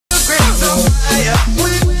fire.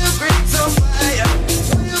 Will Grigg's on fire.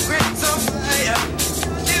 Will Grigg's on fire.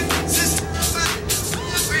 Your defense is terrified.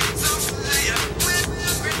 Will Grigg's on fire.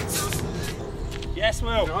 Will Grigg's on fire. Yes, Will.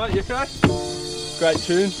 Alright, you okay? Great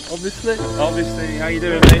tune, obviously. Obviously, how you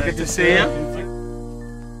doing, mate? Good to see you.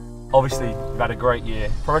 Obviously, you've had a great year.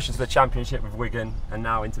 Promotion to the Championship with Wigan and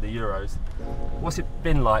now into the Euros. What's it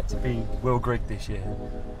been like to be Will Grigg this year?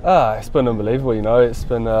 It's been unbelievable, you know. It's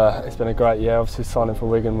been a great year. Obviously, signing for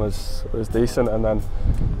Wigan was decent, and then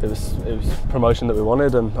it was promotion that we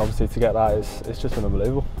wanted, and obviously to get that it's just been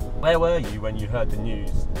unbelievable. Where were you when you heard the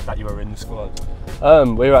news that you were in the squad?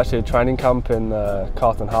 We were actually at training camp in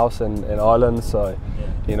Carlton House in Ireland, so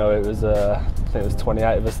you know it was I think it was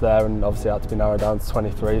 28 of us there, and obviously it had to be narrowed down to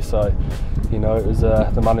 23. So you know it was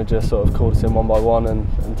the manager sort of called us in one by one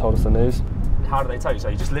and told us the news. How do they tell you? So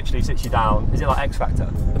he just literally sits you down. Is it like X Factor?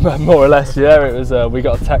 More or less, yeah. It was. We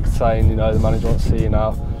got a text saying, you know, the manager wants to see you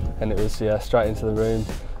now, and it was straight into the room.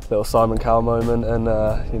 Little Simon Cowell moment, and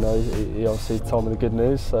you know he obviously told me the good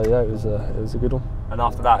news. So yeah, it was a good one. And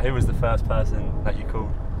after that, who was the first person that you called?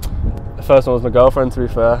 The first one was my girlfriend, to be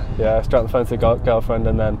fair. Yeah, straight on the phone to the girlfriend,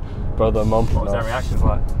 and then brother and mum. What was their reactions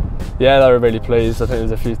like? Yeah, they were really pleased. I think there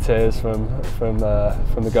was a few tears from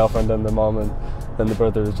the girlfriend and the mum, and then the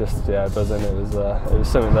brother was just buzzing. It was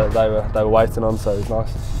something that they were waiting on, so it was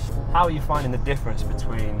nice. How are you finding the difference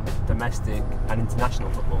between domestic and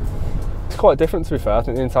international football? It's quite different, to be fair. I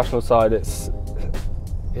think the international side it's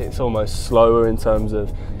almost slower in terms of,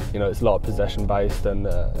 you know, it's a lot of possession based, and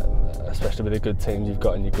especially with the good teams you've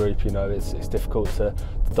got in your group, you know, it's difficult to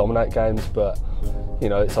dominate games. But you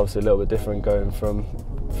know, it's obviously a little bit different going from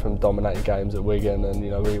dominating games at Wigan, and you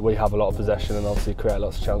know we have a lot of possession and obviously create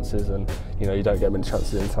lots of chances, and you know you don't get many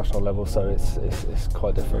chances at international level, so it's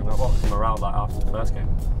quite different. What was the morale like after the first game?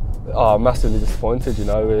 Oh, massively disappointed. You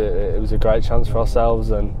know, it was a great chance for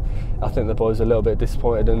ourselves, and I think the boys are a little bit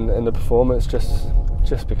disappointed in the performance,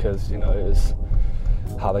 just because, you know, it was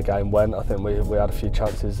how the game went. I think we had a few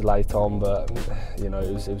chances late on, but you know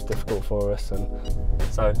it was difficult for us. And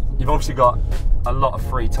so you've obviously got a lot of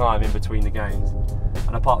free time in between the games,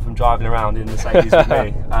 and apart from driving around in Mercedes with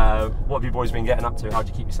me, what have you boys been getting up to? How do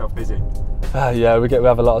you keep yourself busy? Yeah, we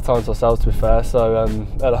have a lot of time to ourselves, to be fair. So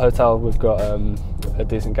at the hotel we've got a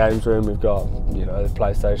decent games room. We've got, you know,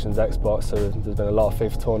 PlayStations, Xbox. So there's been a lot of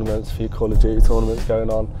FIFA tournaments, a few Call of Duty tournaments going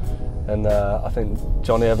on. And I think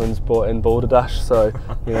Johnny Evans brought in Balderdash, so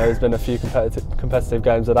you know there's been a few competitive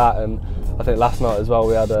games of that, and I think last night as well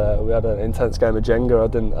we had an intense game of Jenga. I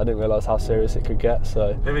didn't realise how serious it could get.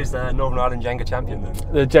 So who is the Northern Ireland Jenga champion then?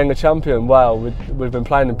 The Jenga champion. Well, we've been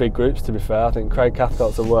playing in big groups, to be fair. I think Craig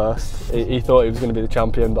Cathcart's the worst. He thought he was going to be the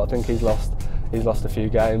champion, but I think he's lost a few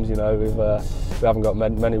games. You know, we haven't got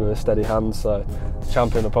many with a steady hand, so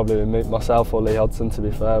champion will probably be myself or Lee Hodson. To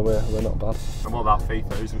be fair, we're not bad. And what about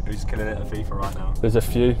FIFA? Who's killing it at FIFA right now? There's a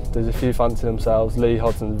few fancy themselves. Lee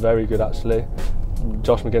Hodson's very good actually.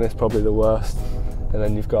 Josh McGuinness probably the worst. And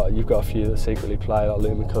then you've got a few that secretly play, like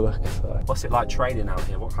Liam McCulloch. So. What's it like training out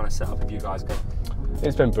here? What kind of setup have you guys got?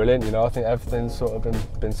 It's been brilliant, you know. I think everything's sort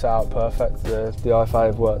of been set out perfect. The IFA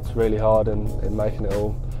have worked really hard in making it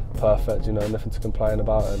all perfect, you know, nothing to complain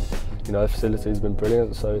about, and you know the facility's been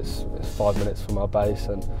brilliant. So it's 5 minutes from our base,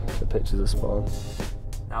 and the pitches are spot on.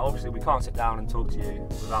 Now obviously we can't sit down and talk to you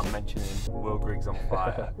without mentioning Will Grigg's on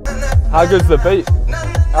fire. How good's the beat?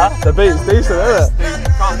 Huh? The beat's decent, isn't it?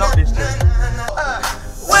 You can't knock this tune.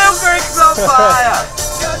 Will Grigg's on fire.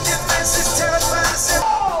 Your defense is terrified.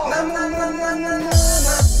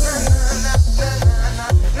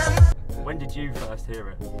 When did you first hear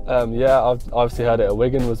it? Yeah, I've obviously heard it at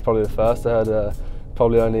Wigan. Was probably the first. I heard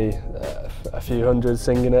probably only a few hundred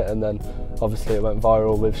singing it, and then obviously it went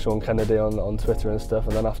viral with Sean Kennedy on Twitter and stuff.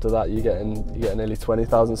 And then after that, you get nearly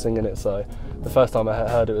 20,000 singing it. So the first time I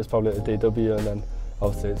heard it was probably at the DW, and then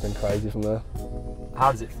obviously it's been crazy from there. How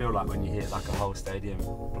does it feel like when you hear like a whole stadium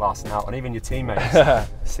blasting out, and even your teammates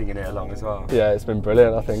singing it along as well? Yeah, it's been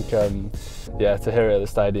brilliant. I think, yeah, to hear it at the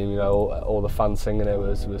stadium, you know, all the fans singing it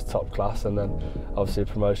was top class, and then obviously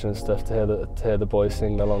promotion and stuff. To hear the boys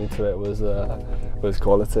sing along to it was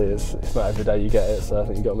quality. It's not every day you get it, so I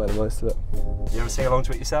think you got to make the most of it. You ever sing along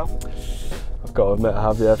to it yourself? I've got to admit I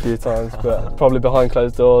have, yeah, a few times, but probably behind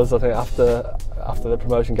closed doors. I think after the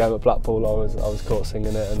promotion game at Blackpool, I was caught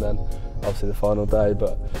singing it, and then obviously the final day,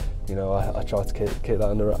 but you know I tried to keep that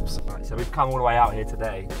under wraps. Right, so we've come all the way out here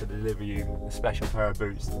today to deliver you a special pair of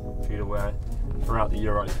boots for you to wear throughout the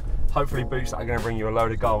Euros. Hopefully boots that are going to bring you a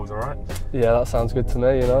load of goals, alright? Yeah, that sounds good to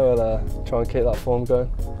me, you know, I'll try and keep that form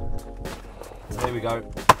going. So here we go,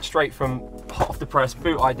 straight from hot off the press,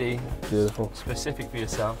 boot ID. Beautiful. Specific for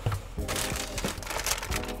yourself.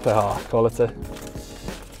 Quality.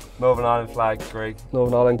 Northern Ireland flag, Grigg.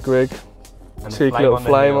 Northern Ireland Grigg. And the Cheeky little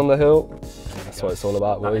flame on the hill. There That's you what it's all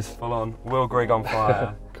about, That is boys. full on. Will Grigg on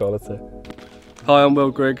fire. Quality. Hi, I'm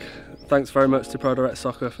Will Grigg. Thanks very much to Pro Direct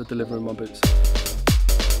Soccer for delivering my boots.